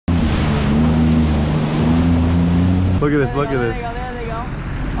Look at this, look at this. There they go.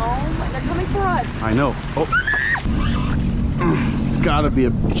 Oh my, they're coming for us. I know. Oh. It's gotta be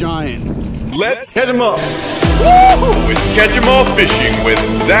a giant. Let's Catch him up. Woo! With Catch 'em All Fishing with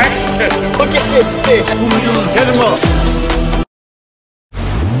Zak Catchem. Look at this fish. Oh my God. Catch him up.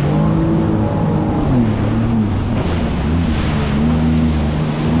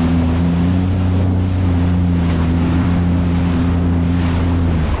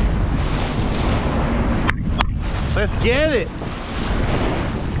 Let's get it.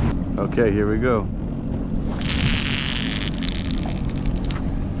 Okay, here we go.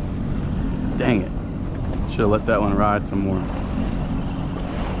 Dang it. Should have let that one ride some more.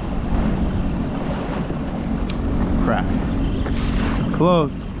 Crap.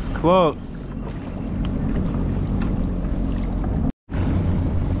 Close, close.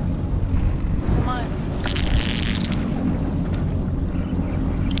 Come on.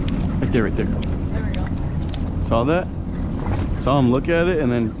 Right there, right there. There we go. Saw that? Saw him look at it and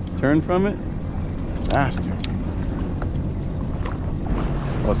then turn from it? Bastard.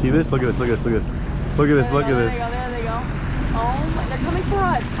 Oh, see this? Look at this, look at this, look at this. Look at this, look at this. There they go. Oh my, they're coming for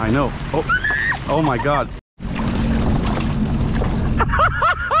us. I know. Oh, oh my God.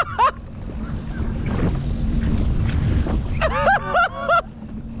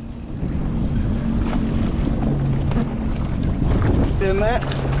 In that.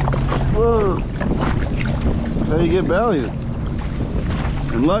 Whoa. That's how you get bellies.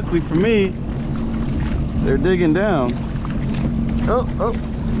 And luckily for me, they're digging down. Oh, oh.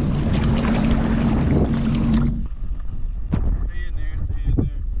 Stay in there, stay in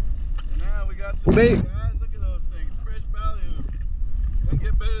there. And now we got some bait. Guys, look at those things. Fresh value. Doesn't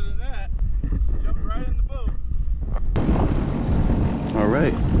get better than that. Jumped right in the boat. All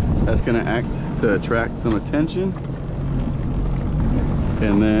right. That's gonna act to attract some attention.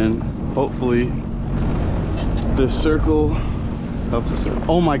 And then hopefully this circle helps us.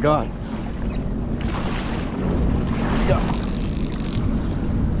 Oh my God. Yeah.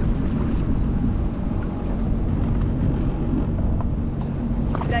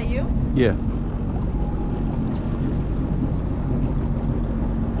 Is that you? Yeah.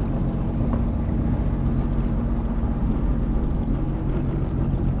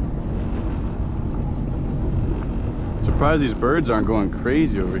 Surprised these birds aren't going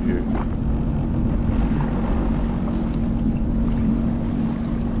crazy over here.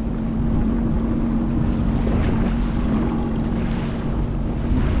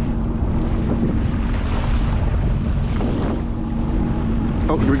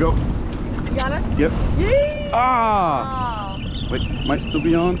 Oh, here we go. You got us? Yep. Yay! Ah! Oh, Wait, might still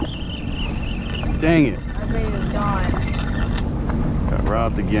be on. Dang it. our bait is gone. Got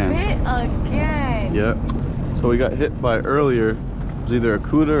robbed again. Bit again. Yep. So we got hit by earlier. It was either a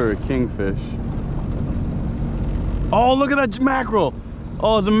cuda or a kingfish. Oh, look at that mackerel.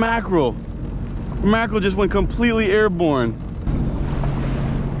 Oh, it's a mackerel. The mackerel just went completely airborne.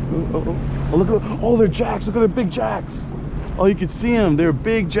 Oh, oh, oh. Oh, look at, oh, they're jacks. Look at their big jacks. Oh, you can see them. They're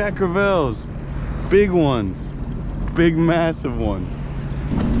big jack crevalles. Big ones. Big, massive ones.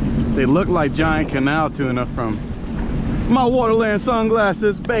 They look like giant canal tuna from my Waterland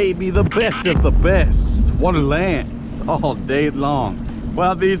sunglasses, baby. The best of the best. Waterlands all day long.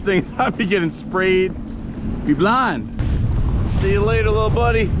 Well, these things, I'd be getting sprayed. Be blind. See you later, little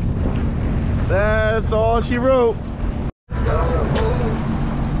buddy. That's all she wrote.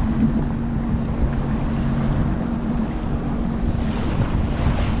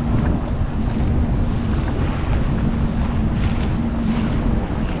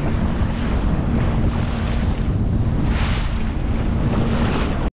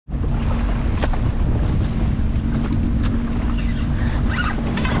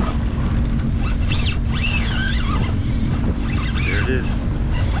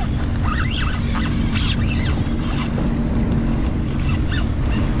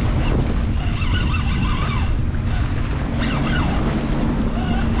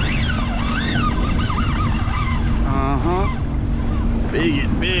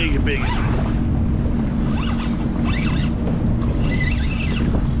 Big.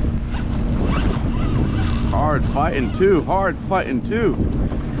 Hard fighting too.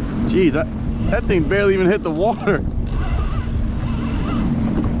 Jeez, that thing barely even hit the water.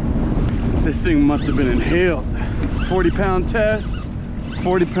 This thing must have been inhaled. 40-pound test,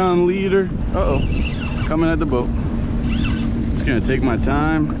 40-pound leader. Uh-oh, coming at the boat. Just gonna take my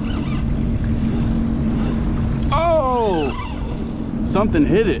time. Oh! Something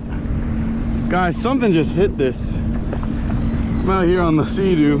hit it. Guys, something just hit this. I'm out here on the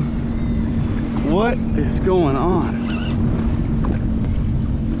Sea-Doo. What is going on?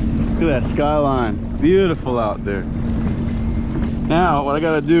 Look at that skyline. Beautiful out there. Now, what I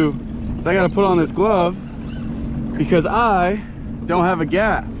gotta do is I gotta put on this glove because I don't have a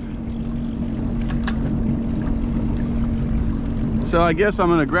gaff. So I guess I'm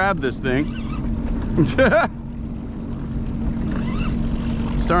gonna grab this thing.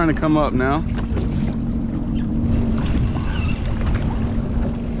 Starting to come up now.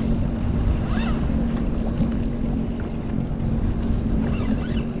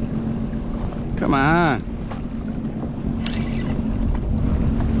 Come on.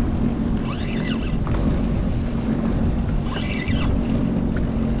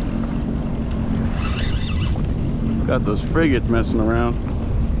 Got those frigates messing around.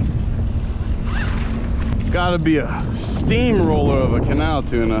 Gotta be a steamroller of a canal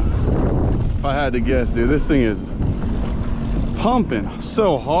tuna, if I had to guess, dude. This thing is pumping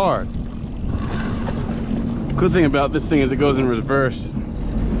so hard. Good thing about this thing is it goes in reverse.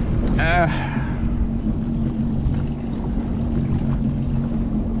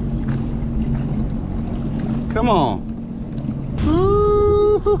 Come on.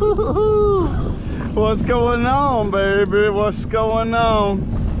 What's going on, baby? What's going on?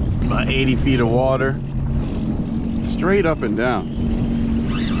 About 80 feet of water. Straight up and down.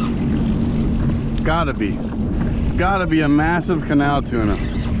 Gotta be a massive canal tuna.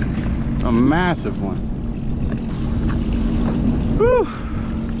 A massive one. Whew.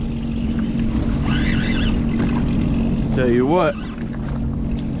 Tell you what,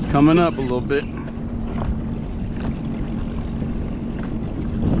 it's coming up a little bit.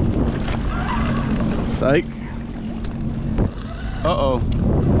 Psych. Uh-oh.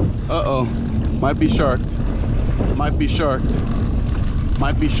 Uh-oh. Might be sharked. Might be sharked.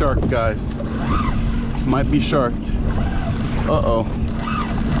 Might be sharked, guys. Might be sharked. Uh-oh.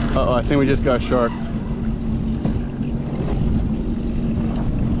 Uh-oh, I think we just got sharked.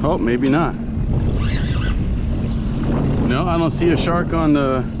 Oh, maybe not. No, I don't see a shark on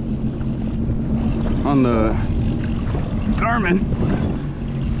the Garmin.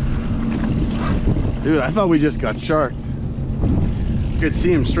 Dude, I thought we just got sharked. You could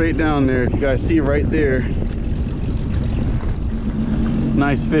see him straight down there. If you guys see right there.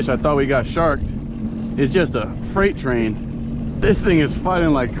 Nice fish. I thought we got sharked. It's just a freight train. This thing is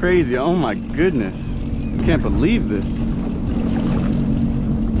fighting like crazy. Oh my goodness. Can't believe this.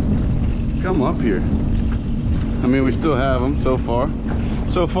 Come up here. I mean, we still have them so far.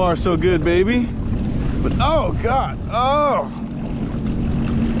 So far, so good, baby. But oh God, oh.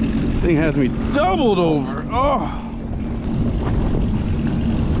 Thing has me doubled over. Oh.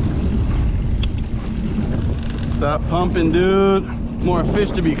 Stop pumping, dude. More fish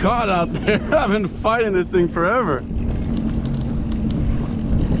to be caught out there. I've been fighting this thing forever.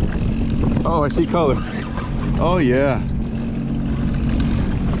 Oh, I see color. Oh yeah.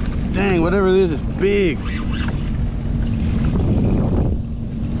 Dang, whatever it is big.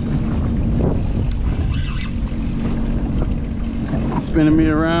 Spinning me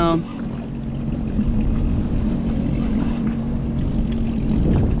around.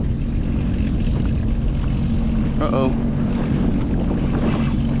 Uh-oh.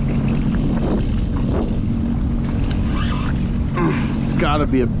 It's gotta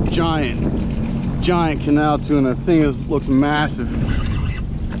be a giant canal tuna. Thing looks massive.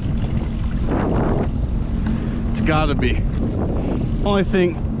 It's gotta be. Only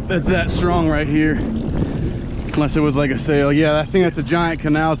thing that's that strong right here, unless it was like a sail. Yeah, I think that's a giant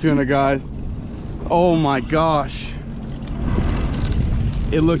canal tuna, guys. Oh my gosh.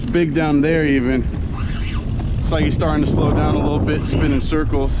 It looks big down there even. It's like he's starting to slow down a little bit, spin in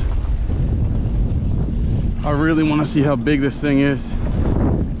circles. I really want to see how big this thing is.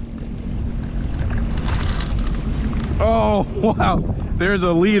 Oh, wow. There's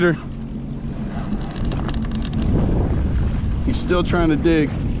a leader. He's still trying to dig.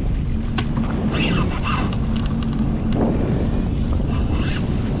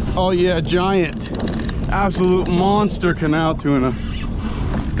 Oh yeah, giant. Absolute monster canal tuna.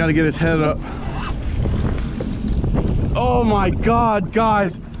 Gotta get his head up. Oh my God,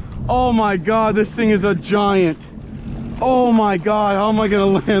 guys. Oh my God, this thing is a giant. Oh my God, how am I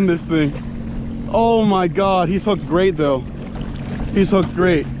gonna land this thing? Oh my God, he's hooked great though. He's hooked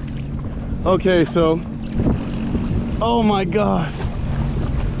great. Okay, so, oh my God.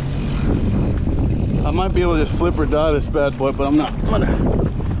 I might be able to just flip or die this bad boy, but I'm not.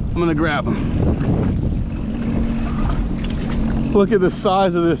 I'm gonna grab him. Look at the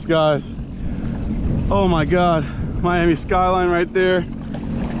size of this, guys. Oh my God, Miami skyline right there.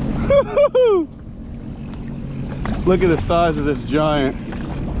 Look at the size of this giant.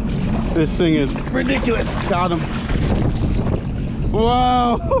 This thing is ridiculous. Got him.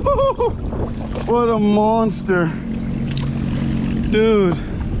 Wow. What a monster. Dude,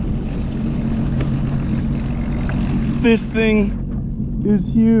 this thing is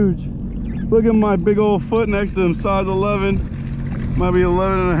huge. Look at my big old foot next to him, size 11. Might be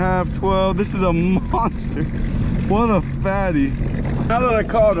 11 and a half, 12. This is a monster. What a fatty. Now that I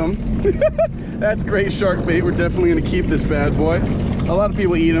caught him, that's great shark bait. We're definitely gonna keep this bad boy. A lot of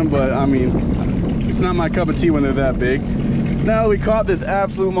people eat them, but I mean, it's not my cup of tea when they're that big. Now that we caught this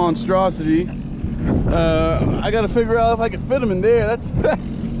absolute monstrosity, I gotta figure out if I can fit him in there. That's,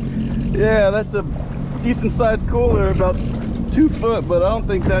 yeah, that's a decent sized cooler, about 2 foot, but I don't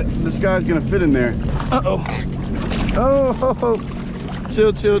think that this guy's gonna fit in there. Uh-oh. Oh,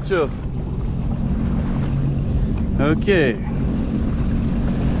 chill, chill, chill. Okay.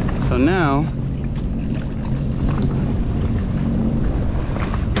 So now,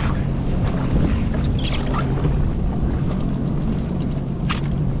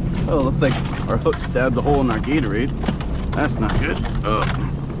 oh, it looks like our hook stabbed a hole in our Gatorade. That's not good. Oh.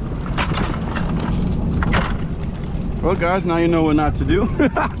 Well, guys, now you know what not to do.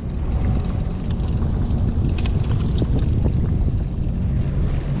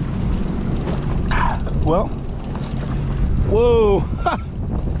 Well, whoa.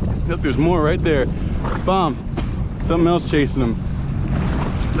 Look, there's more right there. Bomb. Something else chasing them.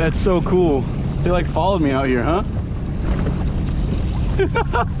 That's so cool. They like followed me out here, huh?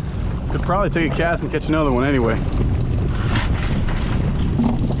 Could probably take a cast and catch another one anyway.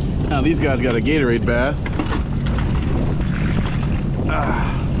 Now these guys got a Gatorade bath.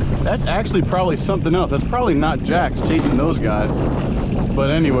 That's actually probably something else. That's probably not Jax chasing those guys. But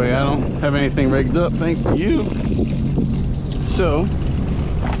anyway, I don't have anything rigged up thanks to you. So,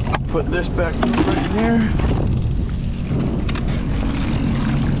 put this back right here.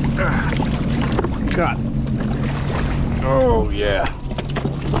 God. Oh yeah.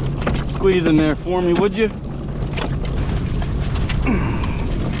 Squeeze in there for me, would you?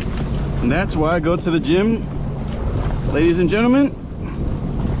 And that's why I go to the gym, ladies and gentlemen,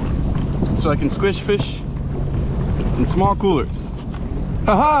 so I can squish fish in small coolers.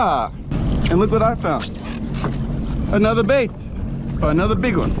 Haha! And look what I found. Another bait. Another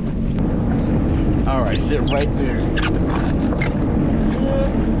big one. All right, sit right there.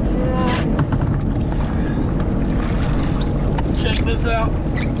 Check this out.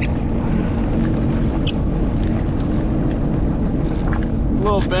 A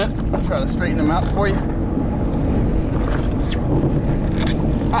little bent. I'll try to straighten them out for you.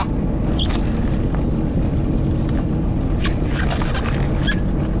 Ah.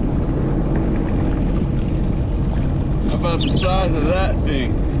 How about the size of that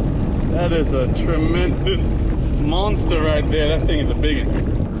thing? That is a tremendous monster right there. That thing is a big one.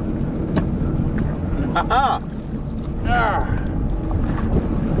 Ha-ha! Ah.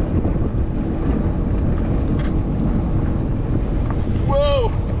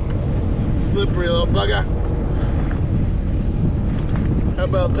 Whoa! Slippery little bugger. How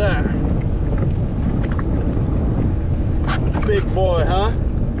about that? Big boy, huh?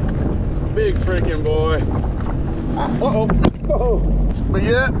 Big freaking boy. Uh-oh. Oh. But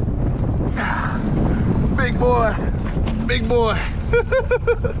yeah. Big boy. Big boy.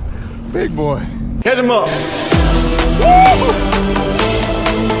 Big boy. Catch him up. Woo!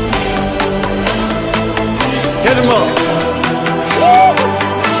 Catch him up.